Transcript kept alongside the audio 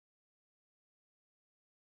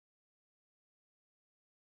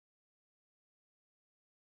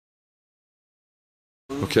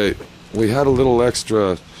Okay, we had a little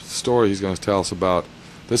extra story he's going to tell us about.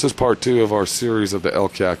 This is part 2 of our series of the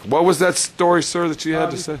L.C.A.C. What was that story, sir, that you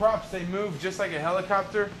had to say? These props, they move just like a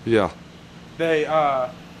helicopter. Yeah. They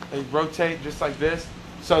rotate just like this.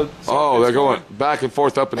 So oh, they're going back and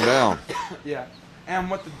forth, up and down. Yeah. And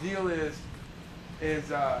what the deal is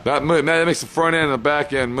that makes the front end and the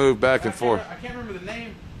back end move back and forth. I can't remember the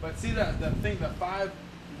name, but see the thing, the 5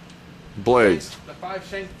 blades, the 5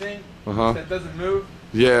 shank thing that doesn't move.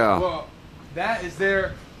 Yeah. Well, that is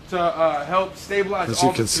there to help stabilize. As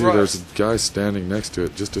you can see, there's a guy standing next to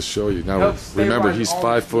it just to show you. Now remember, he's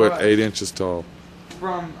 5 foot 8 inches tall.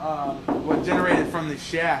 From what generated from the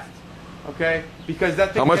shaft, okay? Because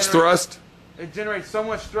that thing. How much thrust? It generates so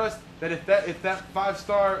much thrust that if that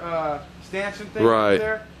 5-star stanchion thing was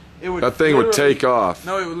there, it would. That thing would take off.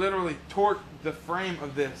 No, it would literally torque the frame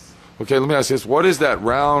of this. Okay, let me ask you this: what is that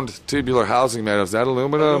round tubular housing made of? Is that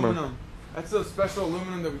aluminum? Aluminum. That's a special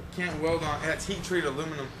aluminum that we can't weld on. That's heat-treated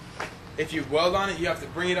aluminum. If you weld on it, you have to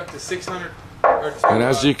bring it up to 600. And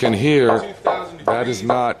as you can hear, that is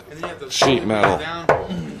not sheet metal. Down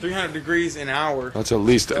 300 degrees an hour. That's at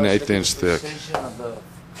least an 1/8 inch thick.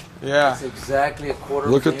 Yeah. It's exactly a quarter.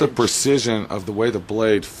 Look at the precision of the way the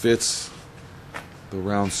blade fits the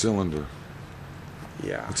round cylinder.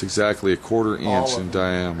 Yeah. It's exactly a 1/4 inch in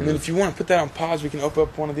diameter. And then if you want to put that on pause, we can open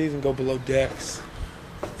up one of these and go below decks.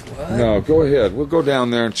 What? No, go ahead. We'll go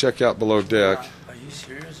down there and check out below deck. Are you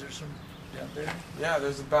serious? There's some down there? Yeah,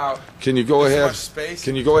 there's about. Can you go ahead? Much space.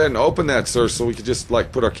 Can you go ahead and open that, sir, so we could just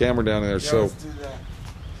like put our camera down there? Yeah, so. let's do that.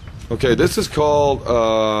 Okay, this is called.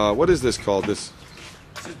 What is this called? This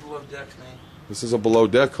is below decks, man. This is a below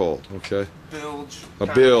deck hole. Okay. Bilge. A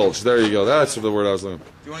bilge. There you go. That's the word I was looking for.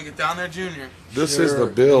 Do you want to get down there, Junior? This is the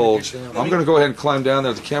bilge. I'm going to go ahead and climb down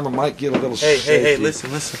there. The camera might get a little shaky. Hey,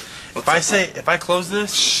 listen. If I close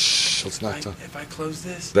this. Shh, it's not time. If I close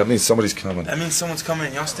this. That means somebody's coming. That means someone's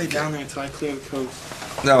coming. Y'all stay down there until I clear the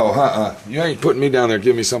coast. No, You ain't putting me down there.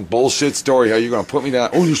 Give me some bullshit story. How you going to put me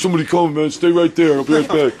down? Oh, there's somebody coming, man. Stay right there. I'll be right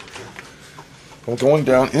back. I'm going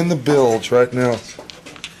down in the bilge right now.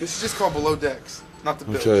 This is just called below decks, not the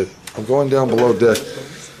bilge. Okay, I'm going down below deck.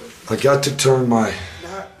 I got to turn my.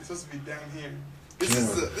 It's supposed to be down here.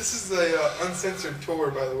 This is a uncensored tour,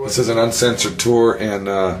 by the way. This is an uncensored tour, and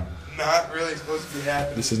not really supposed to be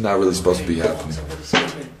happening. This is not really supposed to be happening.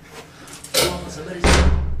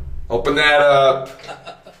 Open that up.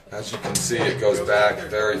 As you can see, it goes back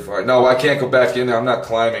very far. No, I can't go back in there. I'm not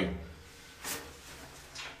climbing.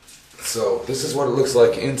 So this is what it looks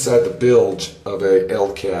like inside the bilge of a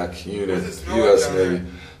L.C.A.C. unit, U.S. Navy.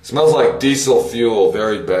 Smells like diesel fuel,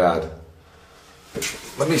 very bad.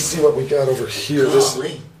 Let me see what we got over here. Okay.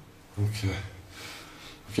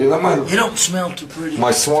 Okay, You don't smell too pretty.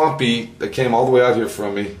 My swampy that came all the way out here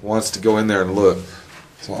from me wants to go in there and look.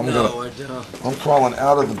 So I'm I'm crawling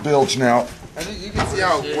out of the bilge now. You can see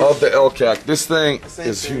how of the L.C.A.C. This thing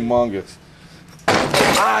is humongous.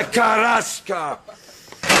 Ah, Carrasca!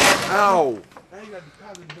 Ow!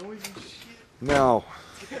 Now,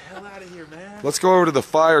 get the hell out of here, man. Let's go over to the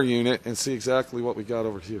fire unit and see exactly what we got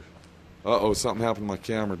over here. Uh-oh, something happened to my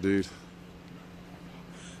camera, dude.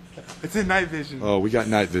 It's in night vision. Oh, we got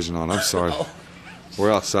night vision on. I'm sorry.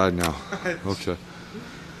 We're outside now. Okay.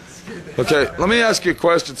 Okay, let me ask you a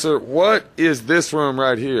question, sir. What is this room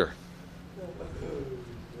right here?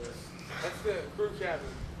 That's the crew cabin.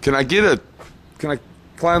 Can I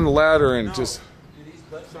climb the ladder and just...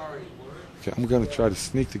 Sorry. Okay, I'm going to try to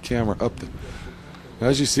sneak the camera up there.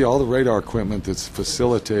 As you see, all the radar equipment that's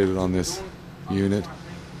facilitated on this unit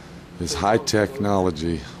is high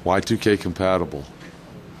technology, Y2K compatible.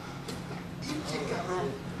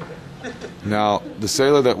 Now, the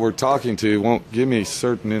sailor that we're talking to won't give me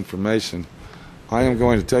certain information. I am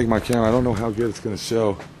going to take my camera. I don't know how good it's going to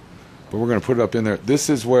show, but we're going to put it up in there. This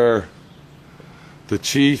is where the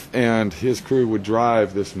chief and his crew would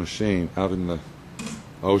drive this machine out in the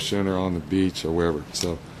ocean or on the beach or wherever.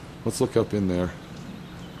 So let's look up in there.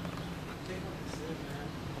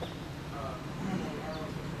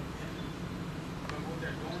 What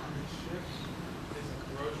they're doing on this ship is a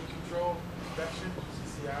corrosion control inspection,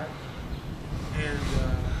 CCI, and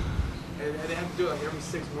they have to do it like every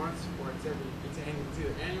 6 months, or it's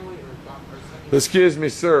either annually or semi. Excuse me,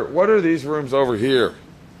 sir. What are these rooms over here?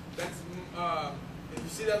 That's if you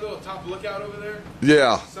see that little top lookout over there.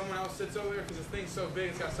 Yeah. Someone else sits over there because this thing's so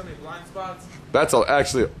big. It's got so many blind spots. That's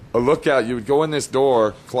actually a lookout. You would go in this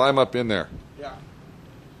door, climb up in there. Yeah.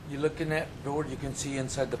 You look in that door, you can see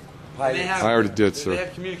inside the pilot. I already did, sir. They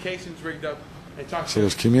have communications rigged up. They talk So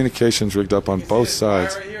there's communications rigged up on both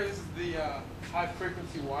sides. Right here, this is the high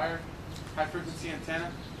frequency wire, high frequency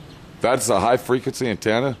antenna. That's a high frequency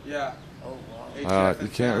antenna. Yeah. Oh, wow. You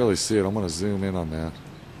can't really see it. I'm going to zoom in on that.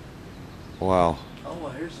 Wow. Oh, well,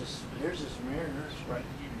 here's this Mariners right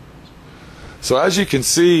here. So as you can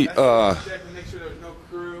see, Check and make sure there's no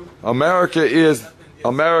crew. America is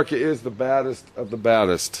the baddest of the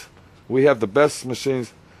baddest. We have the best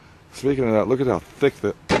machines. Speaking of that, look at how thick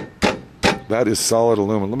that is solid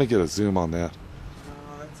aluminum. Let me get a zoom on that.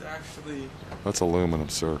 That's actually That's aluminum,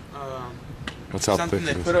 sir. That's how something thick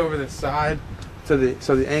they it is. put over the side so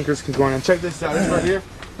the anchors can go in. And check this out. This right here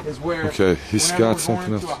is where. Okay, he's whenever got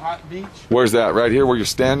something we're going else. to a hot beach. Where's that? Right here where you're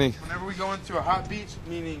standing? Whenever we go into a hot beach,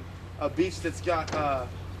 meaning a beach that's got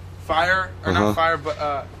fire or not fire,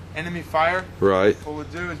 but enemy fire. Right. What we'll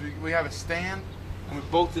do is we have a stand and we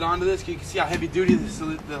bolt it onto this. You can see how heavy duty this the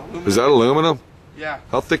aluminum. Is that aluminum? Yeah.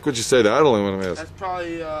 How thick would you say that aluminum is? That's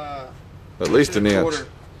probably At least an inch. quarter.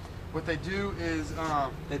 What they do is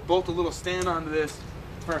they bolt a little stand onto this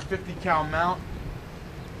for a 50 cal mount.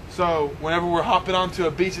 So whenever we're hopping onto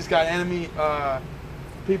a beach that's got enemy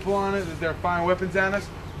people on it, that they're firing weapons at us,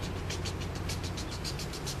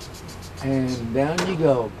 And down you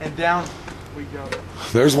go. and down we go.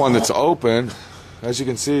 There's one that's open. As you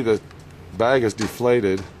can see, the bag is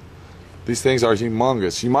deflated. These things are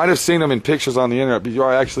humongous. You might have seen them in pictures on the internet, but you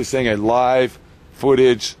are actually seeing a live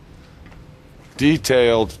footage,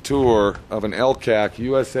 detailed tour of an L.C.A.C,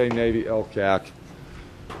 USA Navy L.C.A.C.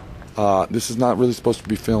 This is not really supposed to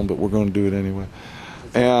be filmed, but we're going to do it anyway.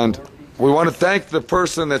 And we want to thank the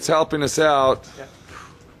person that's helping us out.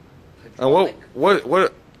 And what?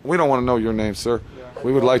 We don't want to know your name, sir. Yeah.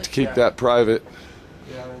 We would like to keep that private.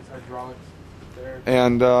 Yeah, there's hydraulics there.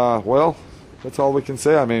 And well, that's all we can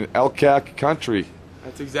say. I mean, L.C.A.C country.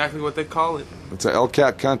 That's exactly what they call it. It's an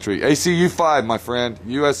L.C.A.C country. ACU 5, my friend.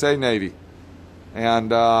 USA Navy.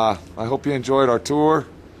 And I hope you enjoyed our tour.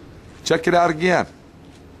 Check it out again.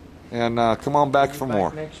 And come on back for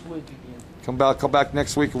more. Next week again. Come back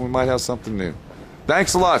next week and we might have something new.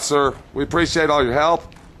 Thanks a lot, sir. We appreciate all your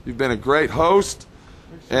help. You've been a great host.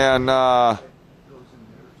 And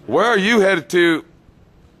where are you headed to?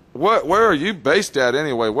 Where are you based at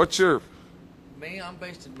anyway? What's your... Me, I'm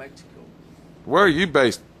based in Mexico. Where are you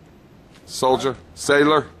based? Soldier?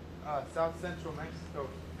 Sailor? South Central Mexico.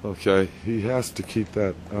 Okay, he has to keep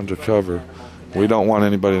that undercover. We don't want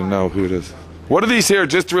anybody to know who it is. What are these here,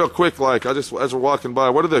 just real quick, like, as we're walking by,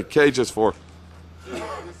 what are the cages for? This is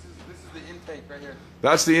the intake right here.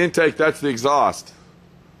 That's the intake, that's the exhaust.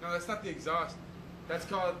 No, that's not the exhaust. That's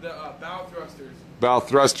called the bow thrusters. Bow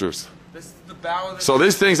thrusters. This is the bow. So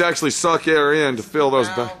these things actually suck air in to fill those...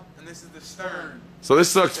 bow, and this is the stern. So this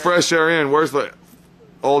sucks fresh air in. Where's the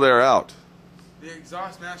old air out? The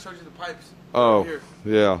exhaust, man, shows you the pipes. Oh, Right here.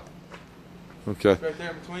 yeah. Okay. Right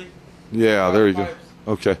there in between. Yeah, there you go. Pipes.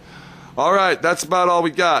 Okay. All right, that's about all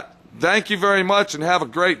we got. Thank you very much and have a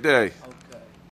great day.